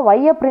அப்படின்னா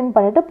ஒய்யை பிரிண்ட்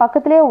பண்ணிவிட்டு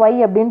பக்கத்துலேயே ஒய்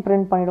அப்படின்னு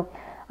பிரிண்ட் பண்ணிவிடும்.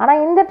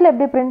 ஆனால் இந்த இடத்துல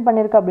எப்படி பிரிண்ட்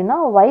பண்ணியிருக்கு அப்படின்னா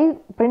ஒய்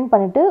பிரிண்ட்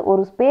பண்ணிவிட்டு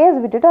ஒரு ஸ்பேஸ்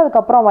விட்டுட்டு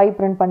அதுக்கப்புறம் ஒய்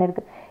பிரிண்ட்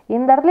பண்ணியிருக்கு.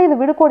 இந்த இடத்துல இது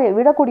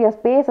விடக்கூடிய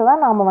ஸ்பேஸை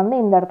தான் நாம் வந்து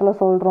இந்த இடத்துல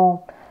சொல்கிறோம்.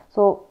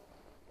 ஸோ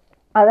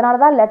அதனால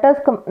தான்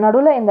லெட்டர்ஸ்க்கு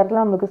நடுவில் இந்த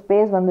இடத்துல நம்மளுக்கு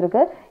ஸ்பேஸ்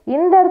வந்திருக்கு.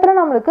 இந்த இடத்துல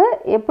நம்மளுக்கு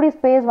எப்படி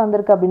ஸ்பேஸ்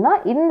வந்திருக்கு அப்படின்னா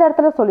இந்த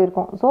இடத்துல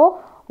சொல்லியிருக்கோம். ஸோ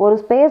ஒரு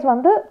ஸ்பேஸ்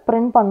வந்து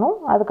பிரிண்ட் பண்ணும்,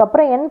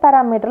 அதுக்கப்புறம் n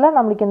பேராமீட்டரில்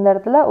நம்மளுக்கு இந்த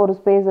இடத்துல ஒரு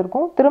ஸ்பேஸ்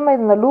இருக்கும். திரும்ப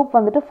இந்த லூப்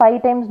வந்துட்டு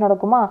 5 டைம்ஸ்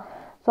நடக்குமா.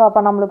 ஸோ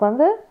அப்போ நம்மளுக்கு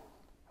வந்து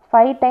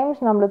 5 டைம்ஸ்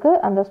நம்மளுக்கு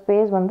அந்த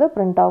ஸ்பேஸ் வந்து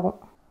பிரிண்ட் ஆகும்.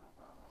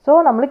 ஸோ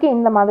நம்மளுக்கு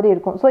இந்த மாதிரி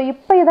இருக்கும். ஸோ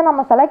இப்போ இதை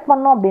நம்ம செலக்ட்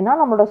பண்ணோம் அப்படின்னா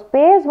நம்மளோட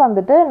ஸ்பேஸ்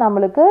வந்துட்டு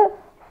நம்மளுக்கு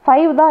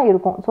 5 தான்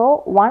இருக்கும். ஸோ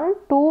 1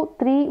 2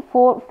 3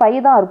 4 5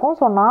 தான் இருக்கும்.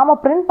 ஸோ நாம்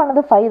பிரிண்ட்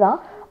பண்ணது 5 தான்.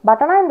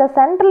 பட் ஆனால் இந்த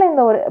சென்டரில்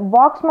இந்த ஒரு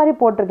பாக்ஸ் மாதிரி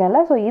போட்டிருக்கேன்ல,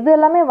 ஸோ இது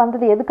எல்லாமே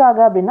வந்தது எதுக்காக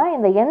அப்படின்னா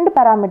இந்த எண்ட்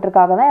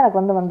பேராமீட்டருக்காக தான் எனக்கு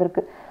வந்து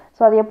வந்திருக்கு.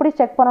 ஸோ அது எப்படி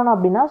செக் பண்ணணும்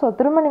அப்படின்னா, ஸோ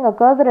திரும்ப நீங்கள்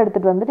கர்சர்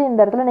எடுத்துகிட்டு வந்துட்டு இந்த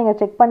இடத்துல நீங்கள்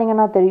செக்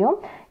பண்ணிங்கன்னா தெரியும்.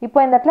 இப்போ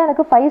இந்த இடத்துல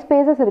எனக்கு 5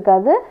 ஸ்பேசஸ்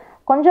இருக்காது,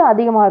 கொஞ்சம்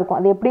அதிகமாக இருக்கும்.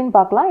 அது எப்படின்னு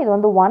பார்க்கலாம். இது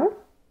வந்து 1,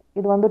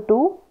 இது வந்து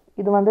 2,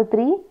 இது வந்து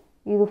 3,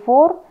 இது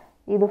 4,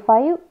 இது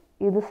 5,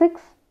 இது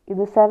 6,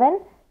 இது 7,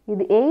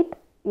 இது 8,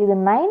 இது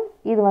 9,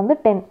 இது வந்து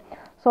 10.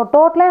 ஸோ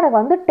டோட்டலாக எனக்கு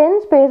வந்து 10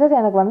 ஸ்பேசஸ்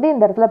எனக்கு வந்து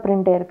இந்த இடத்துல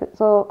பிரிண்ட் ஆயிருக்கு.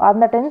 ஸோ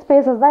அந்த 10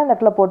 ஸ்பேசஸ் தான் இந்த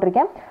இடத்துல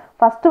போட்டிருக்கேன்.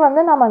 ஃபஸ்ட்டு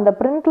வந்து நம்ம இந்த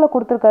பிரிண்ட்டில்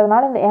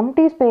கொடுத்துருக்கிறதுனால இந்த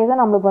எம்டி ஸ்பேஸை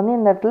நம்மளுக்கு வந்து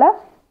இந்த இடத்துல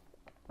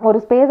ஒரு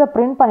ஸ்பேஸை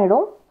பிரிண்ட்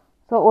பண்ணிவிடும்.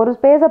 ஸோ ஒரு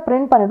ஸ்பேஸை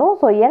பிரிண்ட் பண்ணிவிடும்.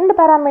 ஸோ எண்ட்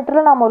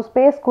பேராமீட்டரில் நம்ம ஒரு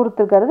ஸ்பேஸ்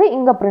கொடுத்துருக்கிறது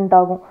இங்கே பிரிண்ட்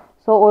ஆகும்.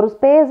 ஸோ ஒரு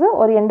ஸ்பேஸு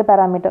ஒரு எண்டு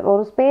பேராமீட்டர்,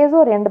 ஒரு ஸ்பேஸு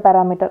ஒரு எண்டு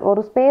பேராமீட்டர்,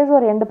 ஒரு ஸ்பேஸ்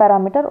ஒரு எண்டு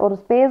பேராமீட்டர், ஒரு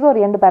ஸ்பேஸ் ஒரு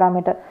எண்டு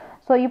பேராமீட்டர்.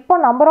 ஸோ இப்போ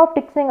நம்பர் ஆஃப்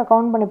டிக்ஸ் நீங்கள்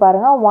கவுண்ட் பண்ணி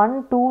பாருங்கள். 1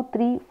 2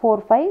 3 4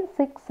 5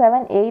 6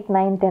 7 8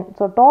 9 10.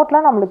 ஸோ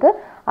டோட்டலாக நம்மளுக்கு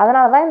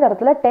அதனால தான் இந்த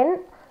இடத்துல 10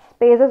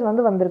 ஸ்பேசஸ்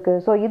வந்து வந்திருக்கு.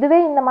 ஸோ இதுவே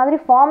இந்த மாதிரி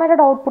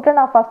ஃபார்மேட்டட் அவுட்புட்டை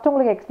நான் ஃபஸ்ட்டு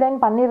உங்களுக்கு எக்ஸ்பிளைன்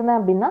பண்ணியிருந்தேன்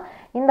அப்படின்னா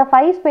இந்த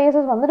 5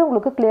 ஸ்பேசஸ் வந்துட்டு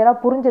உங்களுக்கு கிளியராக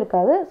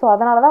புரிஞ்சிருக்காது. ஸோ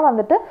அதனால தான்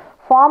வந்துட்டு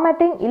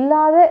ஃபார்மேட்டிங்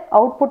இல்லாத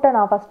அவுட்புட்டை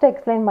நான் ஃபஸ்ட்டு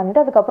எக்ஸ்பிளைன்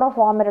பண்ணிவிட்டு அதுக்கப்புறம்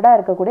ஃபார்மேட்டடாக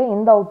இருக்கக்கூடிய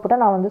இந்த அவுட்புட்டை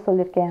நான் வந்து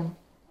சொல்லியிருக்கேன்.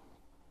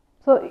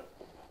 ஸோ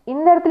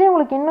இந்த இடத்துலையும்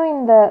உங்களுக்கு இன்னும்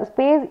இந்த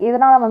ஸ்பேஸ்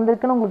எதனால்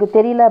வந்திருக்குன்னு உங்களுக்கு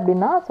தெரியல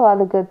அப்படின்னா, ஸோ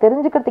அதுக்கு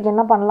தெரிஞ்சுக்கிறதுக்கு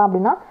என்ன பண்ணலாம்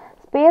அப்படின்னா,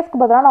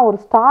 ஸ்பேஸ்க்கு பதிலாக நான் ஒரு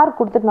ஸ்டார்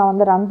கொடுத்துட்டு நான்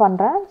வந்து ரன்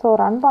பண்ணுறேன். ஸோ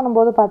ரன்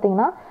பண்ணும்போது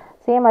பார்த்தீங்கன்னா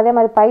சேம் அதே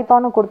மாதிரி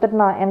பைத்தான்னு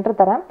கொடுத்துட்டு நான் என்ட்ரு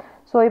தரேன்.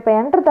 ஸோ இப்போ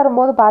என்ட்ரு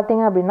தரும்போது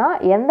பார்த்தீங்க அப்படின்னா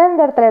எந்தெந்த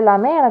இடத்துல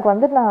எல்லாமே எனக்கு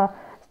வந்து நான்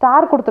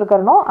ஸ்டார்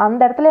கொடுத்துருக்கறனோ அந்த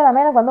இடத்துல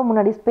எல்லாமே எனக்கு வந்து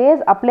முன்னாடி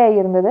ஸ்பேஸ் அப்ளை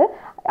ஆகியிருந்தது.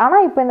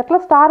 ஆனால் இப்போ இந்த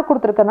இடத்துல ஸ்டார்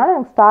கொடுத்துருக்கறனால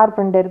எனக்கு ஸ்டார்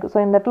பிரிண்ட் இருக்குது. ஸோ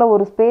இந்த இடத்துல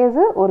ஒரு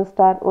ஸ்பேஸு ஒரு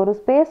ஸ்டார், ஒரு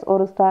ஸ்பேஸ்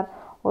ஒரு ஸ்டார்,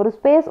 ஒரு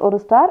ஸ்பேஸ் ஒரு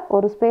ஸ்டார்,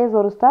 ஒரு ஸ்பேஸ்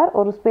ஒரு ஸ்டார்,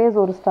 ஒரு ஸ்பேஸ்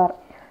ஒரு ஸ்டார்.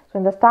 ஸோ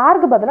இந்த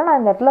ஸ்டாருக்கு பதிலாக நான்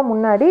இந்த இடத்துல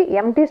முன்னாடி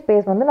எம்டி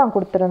ஸ்பேஸ் வந்து நான்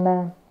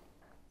கொடுத்துருந்தேன்.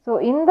 ஸோ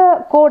இந்த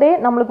கோடே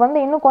நம்மளுக்கு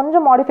வந்து இன்னும்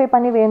கொஞ்சம் மாடிஃபை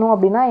பண்ணி வேணும்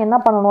அப்படின்னா என்ன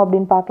பண்ணணும்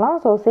அப்படின்னு பார்க்கலாம்.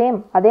 ஸோ சேம்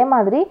அதே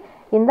மாதிரி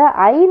இந்த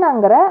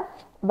ஐங்கிற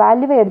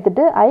வேல்யூவை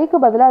எடுத்துகிட்டு ஐக்கு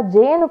பதிலாக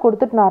ஜேன்னு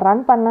கொடுத்துட்டு நான்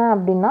ரன் பண்ணேன்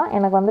அப்படின்னா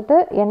எனக்கு வந்துட்டு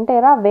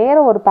என்டையராக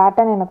வேறு ஒரு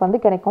பேட்டர்ன் எனக்கு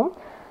வந்து கிடைக்கும்.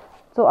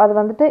 ஸோ அது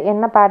வந்துட்டு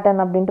என்ன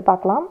பேட்டர்ன் அப்படின்ட்டு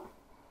பார்க்கலாம்.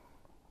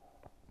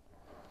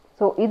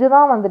 ஸோ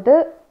இதுதான் வந்துட்டு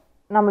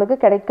நம்மளுக்கு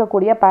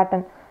கிடைக்கக்கூடிய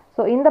பேட்டர்ன்.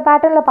 ஸோ இந்த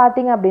பேட்டர்னில்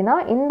பார்த்தீங்க அப்படின்னா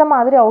இந்த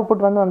மாதிரி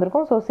அவுட்புட் வந்து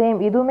வந்திருக்கும். ஸோ சேம்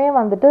இதுவுமே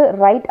வந்துட்டு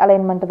ரைட்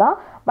அலைன்மெண்ட் தான்,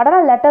 பட்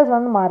ஆனால் லெட்டர்ஸ்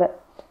வந்து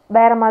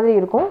வேறு மாதிரி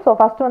இருக்கும். ஸோ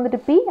ஃபஸ்ட்டு வந்துட்டு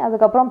பி,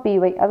 அதுக்கப்புறம்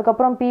பிஒய்,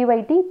 அதுக்கப்புறம்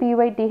பிஒய்டி,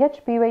 பிஒய்டிஹெச்,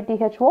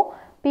 பிஒய்டிஹெச்ஓ,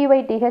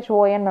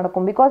 பிஒய்டிஹெச்ஓஎன்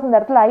நடக்கும். பிகாஸ் இந்த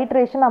இடத்துல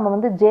ஐட்ரேஷன் நம்ம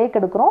வந்து ஜேக்கு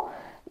எடுக்கிறோம்.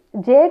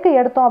 ஜேக்கு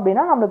எடுத்தோம்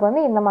அப்படின்னா நம்மளுக்கு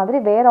வந்து இந்த மாதிரி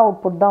வேறு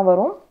அவுட்புட் தான்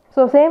வரும்.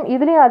 ஸோ சேம்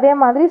இதுலேயும் அதே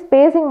மாதிரி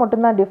ஸ்பேசிங்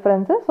மட்டும்தான்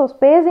டிஃப்ரென்ஸு. ஸோ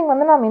ஸ்பேசிங்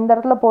வந்து நம்ம இந்த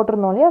இடத்துல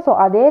போட்டிருந்தோம் இல்லையா, ஸோ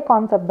அதே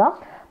கான்செப்ட் தான்.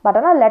 பட்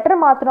ஆனால்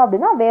லெட்டர் மாற்றணும்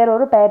அப்படின்னா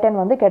வேறொரு பேட்டர்ன்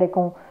வந்து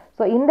கிடைக்கும்.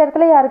 ஸோ இந்த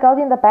இடத்துல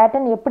யாருக்காவது இந்த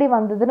பேட்டர்ன் எப்படி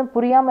வந்ததுன்னு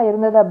புரியாமல்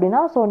இருந்தது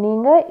அப்படின்னா, ஸோ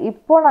நீங்கள்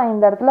இப்போ நான்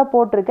இந்த இடத்துல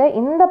போட்டிருக்க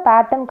இந்த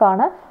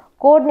பேட்டர்னுக்கான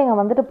கோட்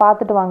நீங்கள் வந்துட்டு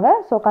பார்த்துட்டு வாங்க.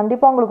 ஸோ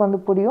கண்டிப்பாக உங்களுக்கு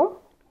வந்து புரியும்.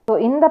 ஸோ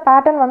இந்த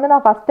பேட்டர்ன் வந்து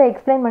நான் ஃபஸ்ட்டு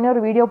எக்ஸ்பிளைன் பண்ணி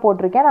ஒரு வீடியோ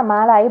போட்டிருக்கேன். நான்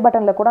மேலே ஐ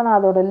பட்டனில் கூட நான்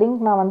அதோட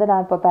லிங்க்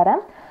நான் இப்போ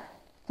தரேன்.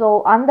 ஸோ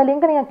அந்த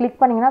லிங்க்கை நீங்கள் கிளிக்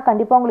பண்ணிங்கன்னா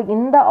கண்டிப்பாக உங்களுக்கு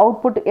இந்த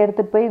அவுட்புட்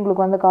எடுத்துகிட்டு போய்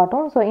உங்களுக்கு வந்து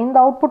காட்டும். ஸோ இந்த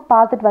அவுட்புட்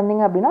பார்த்துட்டு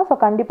வந்தீங்க அப்படின்னா ஸோ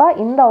கண்டிப்பாக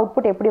இந்த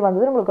அவுட்புட் எப்படி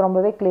வந்தது உங்களுக்கு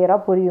ரொம்பவே கிளியராக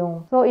புரியும்.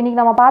 ஸோ இன்றைக்கி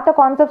நம்ம பார்த்த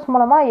கான்செப்ட்ஸ்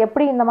மூலமாக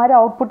எப்படி இந்த மாதிரி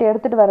அவுட்புட்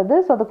எடுத்துகிட்டு வருது,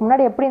 ஸோ அதுக்கு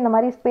முன்னாடி எப்படி இந்த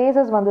மாதிரி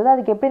ஸ்பேசஸ் வந்தது,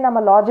 அதுக்கு எப்படி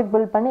நம்ம லாஜிக்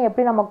பில்ட் பண்ணி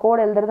எப்படி நம்ம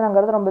கோட்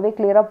எழுதுறதுங்கிறது ரொம்பவே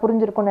கிளியராக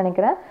புரிஞ்சிருக்கும்னு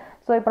நினைக்கிறேன்.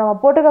 ஸோ இப்போ நம்ம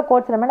போட்டிருக்க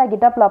கோட்ஸ் எல்லாமே நான்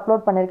GitHubல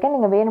அப்லோட் பண்ணியிருக்கேன்.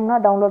 நீங்கள் வேணும்னா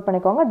டவுன்லோட்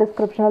பண்ணிக்கோங்க.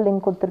 டிஸ்கிரிப்ஷனில்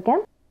லிங்க்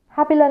கொடுத்துருக்கேன்.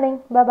 Happy learning.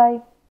 Bye bye.